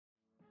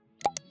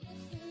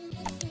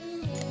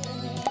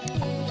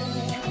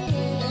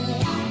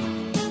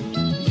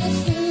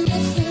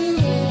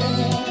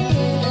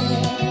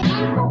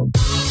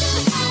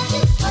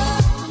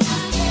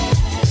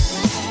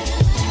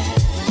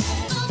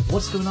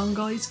What's going on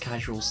guys,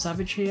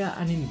 CasualSavage here,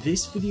 and in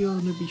this video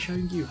I'm going to be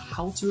showing you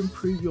how to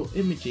improve your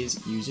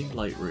images using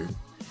Lightroom.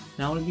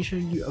 Now I'm going to be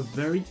showing you a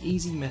very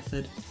easy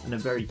method and a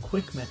very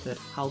quick method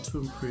how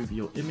to improve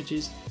your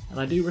images, and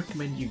I do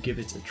recommend you give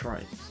it a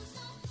try.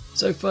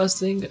 So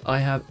first thing, I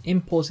have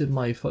imported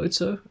my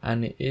photo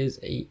and it is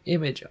an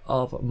image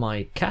of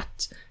my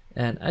cat,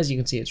 and as you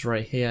can see it's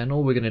right here, and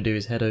all we're going to do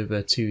is head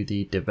over to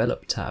the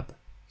develop tab.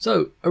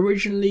 So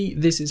originally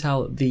this is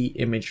how the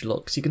image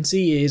looks. You can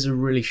see it is a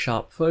really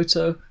sharp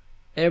photo,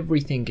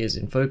 everything is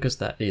in focus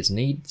that is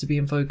needed to be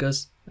in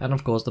focus, and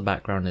of course the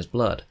background is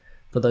blurred.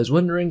 For those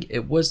wondering,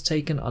 it was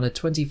taken on a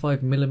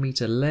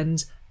 25mm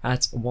lens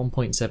at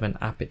 1.7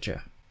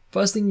 aperture.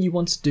 First thing you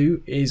want to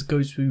do is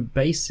go to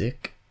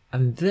basic,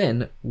 and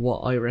then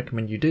what I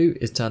recommend you do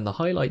is turn the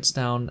highlights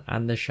down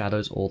and the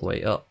shadows all the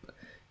way up.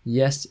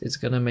 Yes, it's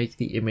going to make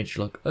the image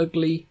look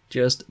ugly,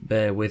 just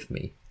bear with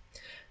me.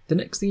 The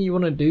next thing you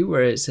want to do,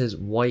 where it says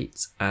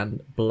whites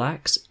and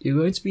blacks, you're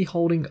going to be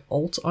holding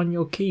Alt on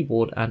your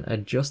keyboard and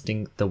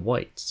adjusting the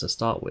whites to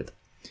start with.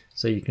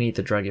 So you can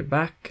either drag it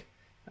back,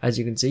 as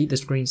you can see the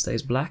screen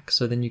stays black,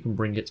 so then you can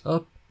bring it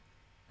up,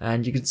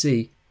 and you can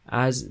see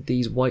as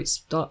these white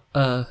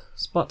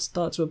spots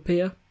start to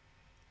appear,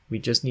 we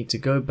just need to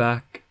go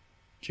back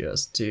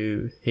just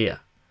to here.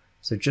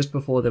 So just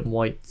before the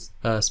white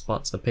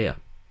spots appear.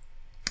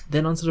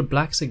 Then onto the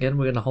blacks again,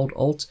 we're going to hold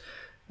Alt,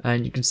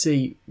 and you can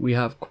see we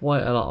have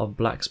quite a lot of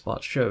black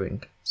spots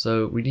showing,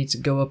 so we need to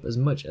go up as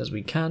much as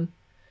we can.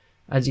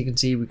 As you can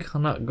see, we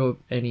cannot go up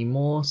any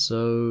more,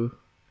 so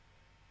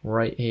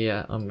right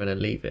here I'm going to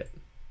leave it.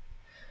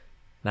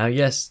 Now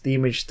yes, the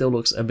image still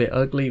looks a bit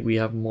ugly, we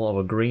have more of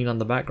a green on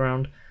the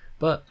background,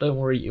 but don't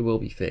worry, it will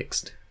be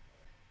fixed.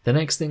 The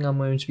next thing I'm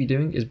going to be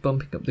doing is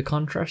bumping up the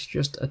contrast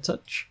just a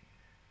touch,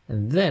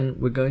 and then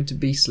we're going to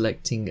be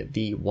selecting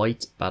the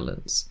white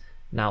balance.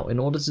 Now in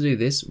order to do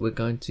this, we're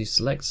going to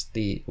select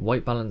the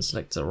white balance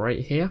selector right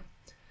here,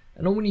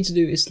 and all we need to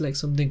do is select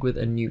something with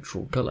a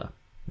neutral color.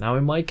 Now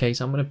in my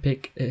case, I'm going to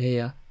pick it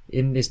here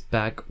in this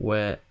bag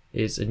where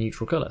it's a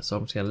neutral color, so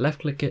I'm just going to left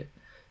click it.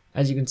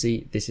 As you can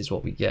see, this is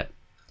what we get.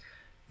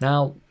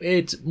 Now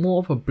it's more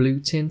of a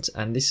blue tint,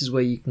 and this is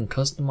where you can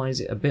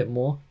customize it a bit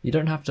more. You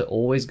don't have to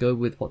always go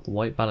with what the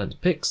white balance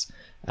picks,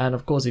 and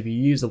of course if you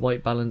use the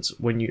white balance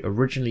when you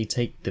originally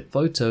take the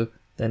photo,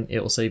 then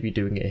it will save you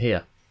doing it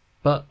here.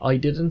 But I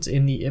didn't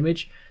in the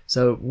image,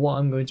 so what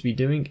I'm going to be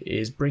doing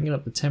is bringing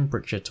up the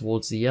temperature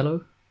towards the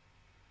yellow,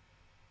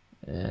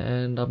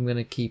 and I'm going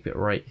to keep it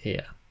right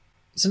here.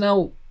 So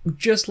now,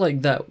 just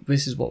like that,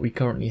 this is what we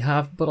currently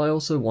have, but I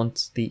also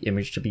want the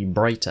image to be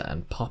brighter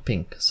and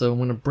popping, so I'm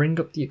going to bring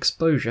up the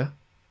exposure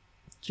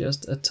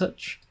just a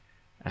touch,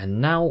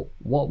 and now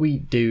what we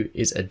do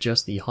is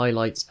adjust the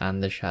highlights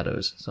and the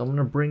shadows. So I'm going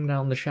to bring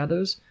down the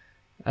shadows.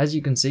 As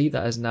you can see,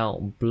 that has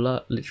now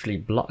literally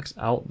blocked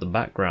out the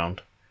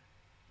background.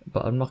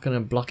 But I'm not going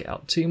to block it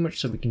out too much,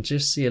 so we can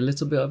just see a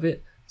little bit of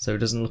it, so it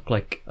doesn't look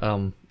like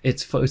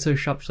it's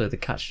photoshopped, so the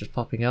cat's just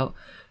popping out.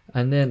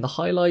 And then the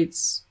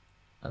highlights,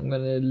 I'm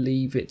going to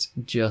leave it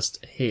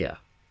just here.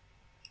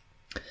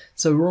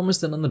 So we're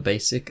almost done on the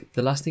basic.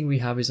 The last thing we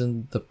have is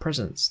in the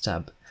presence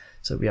tab.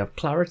 So we have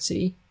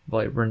clarity,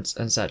 vibrance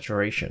and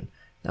saturation.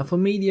 Now for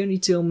me, the only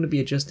two I'm going to be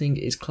adjusting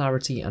is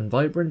clarity and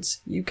vibrance.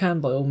 You can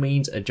by all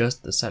means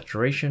adjust the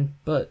saturation,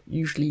 but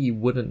usually you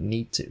wouldn't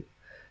need to.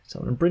 So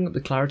I'm going to bring up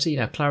the clarity.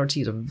 Now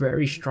clarity is a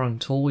very strong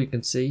tool, you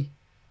can see.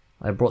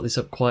 I brought this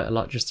up quite a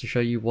lot just to show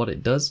you what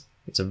it does.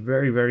 It's a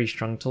very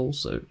strong tool,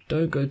 so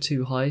don't go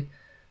too high.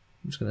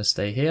 I'm just going to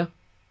stay here.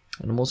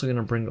 And I'm also going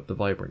to bring up the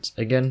vibrance.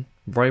 Again,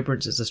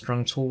 vibrance is a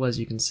strong tool as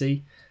you can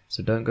see,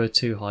 so don't go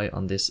too high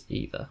on this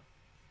either.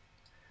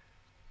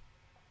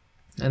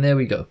 And there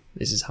we go.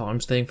 This is how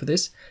I'm staying for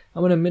this.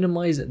 I'm going to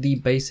minimize the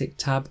basic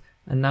tab,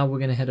 and now we're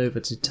going to head over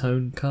to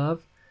tone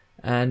curve.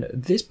 And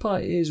this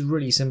part is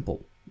really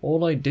simple.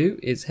 All I do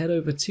is head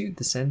over to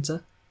the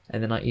center,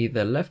 and then I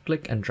either left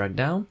click and drag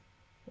down,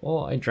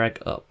 or I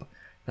drag up.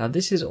 Now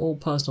this is all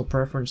personal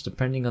preference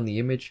depending on the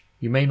image.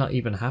 You may not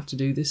even have to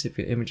do this if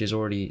your image is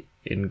already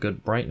in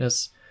good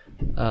brightness.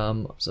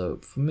 So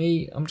for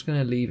me, I'm just going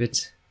to leave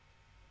it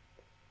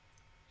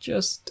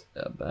just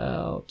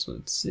about,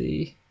 let's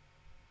see,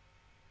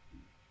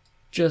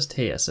 just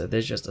here. So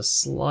there's just a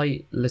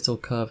slight little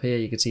curve here.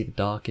 You can see the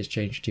dark is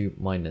changed to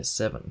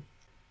 -7.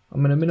 I'm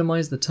going to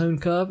minimize the tone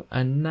curve,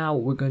 and now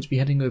we're going to be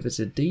heading over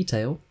to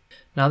detail.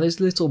 Now this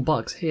little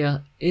box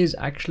here is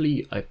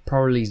actually, I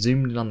probably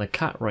zoomed in on the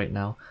cat right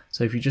now,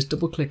 so if you just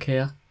double click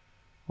here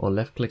or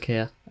left click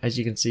here, as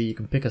you can see you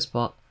can pick a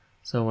spot.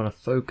 So I want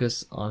to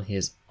focus on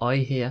his eye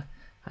here,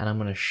 and I'm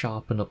going to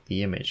sharpen up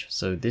the image.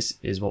 So this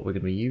is what we're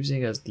going to be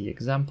using as the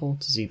example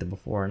to see the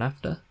before and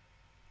after.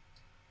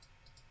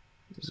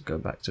 Just go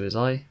back to his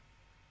eye.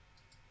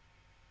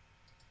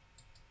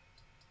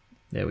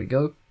 There we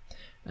go.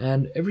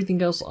 And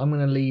everything else I'm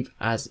going to leave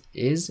as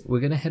is. We're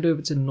going to head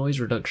over to noise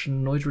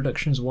reduction. Noise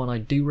reduction is one I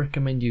do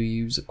recommend you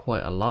use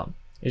quite a lot.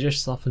 It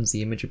just softens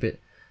the image a bit.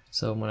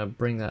 So I'm going to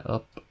bring that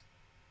up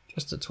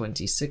just to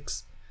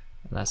 26.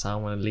 And that's how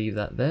I'm going to leave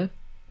that there.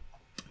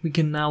 we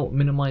can now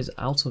minimize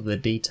out of the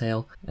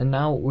detail, and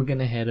now we're going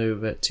to head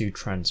over to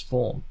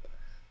transform.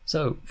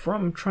 So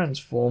from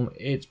transform,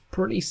 it's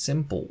pretty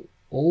simple.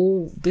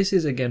 All this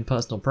is again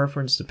personal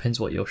preference, depends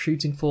what you're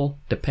shooting for,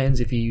 depends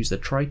if you use the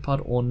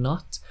tripod or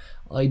not.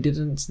 I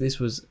didn't, this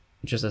was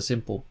just a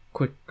simple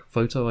quick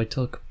photo I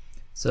took.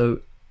 So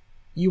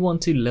you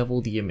want to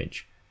level the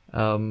image.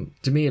 To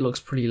me it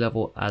looks pretty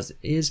level as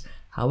is,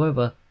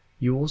 however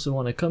you also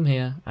want to come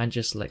here and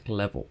just select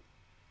level.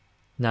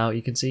 Now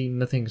you can see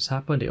nothing's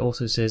happened. It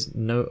also says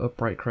no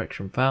upright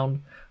correction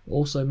found.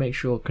 Also make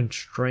sure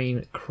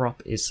constrain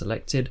crop is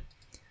selected.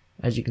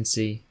 As you can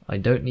see, I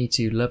don't need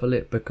to level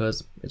it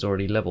because it's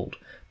already leveled,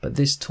 but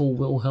this tool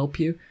will help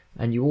you.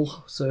 And you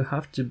also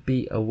have to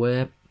be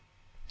aware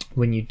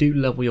when you do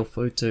level your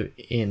photo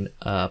in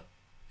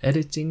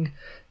editing,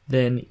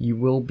 then you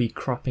will be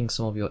cropping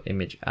some of your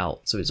image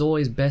out. So it's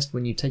always best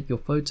when you take your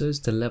photos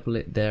to level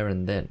it there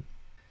and then.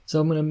 So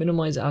I'm going to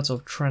minimize out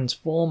of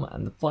transform,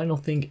 and the final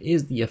thing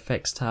is the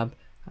effects tab,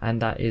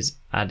 and that is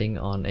adding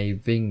on a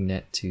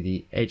vignette to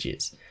the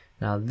edges.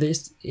 Now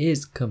this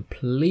is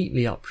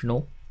completely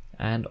optional,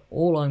 and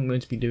all I'm going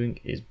to be doing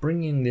is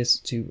bringing this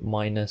to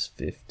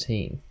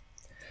 -15.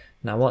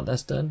 Now what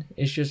that's done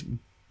is just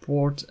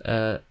brought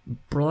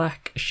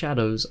black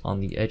shadows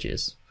on the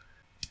edges.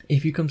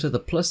 If you come to the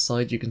plus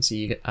side, you can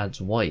see it adds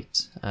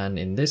white, and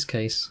in this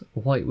case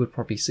white would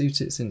probably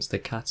suit it since the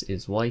cat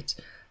is white.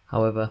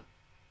 However,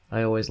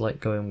 I always like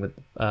going with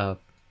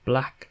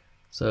black,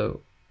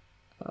 so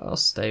I'll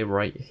stay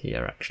right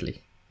here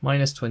actually,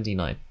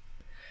 -29.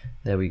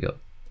 There we go.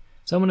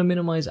 So I'm going to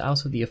minimize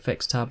out of the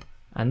effects tab,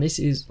 and this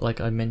is,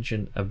 like I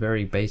mentioned, a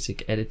very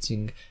basic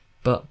editing,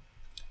 but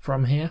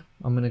from here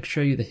I'm going to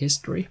show you the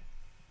history.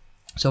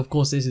 So of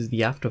course this is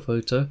the after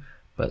photo,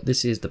 but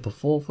this is the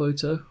before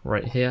photo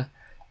right here.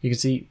 You can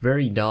see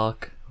very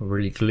dark,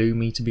 really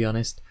gloomy to be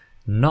honest,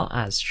 not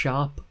as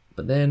sharp,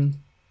 but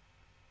then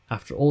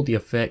after all the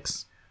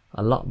effects,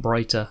 a lot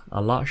brighter,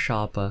 a lot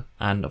sharper,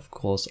 and of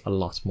course a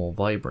lot more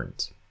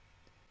vibrant.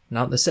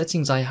 Now the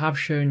settings I have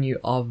shown you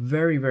are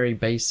very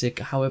basic,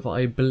 however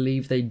I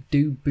believe they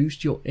do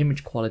boost your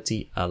image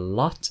quality a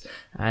lot,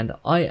 and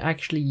I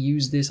actually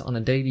use this on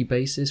a daily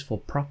basis for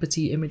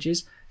property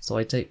images. So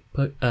I take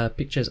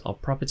pictures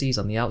of properties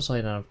on the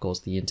outside and of course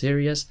the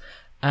interiors,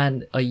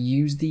 and I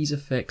use these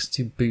effects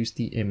to boost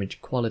the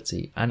image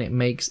quality, and it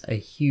makes a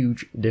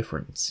huge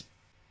difference.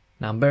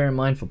 Now bear in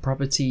mind, for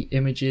property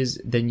images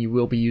then you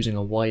will be using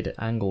a wide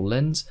angle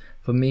lens.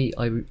 For me,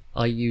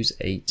 I use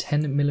a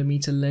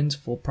 10mm lens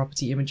for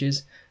property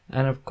images,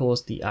 and of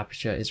course the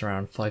aperture is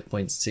around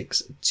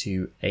 5.6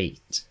 to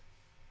 8.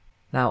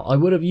 Now I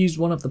would have used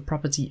one of the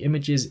property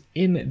images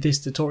in this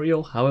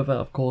tutorial, however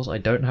of course I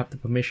don't have the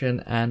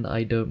permission and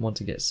I don't want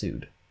to get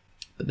sued.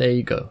 But there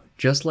you go,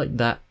 just like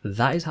that,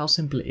 that is how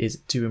simple it is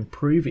to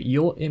improve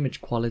your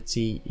image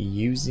quality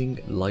using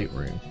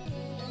Lightroom.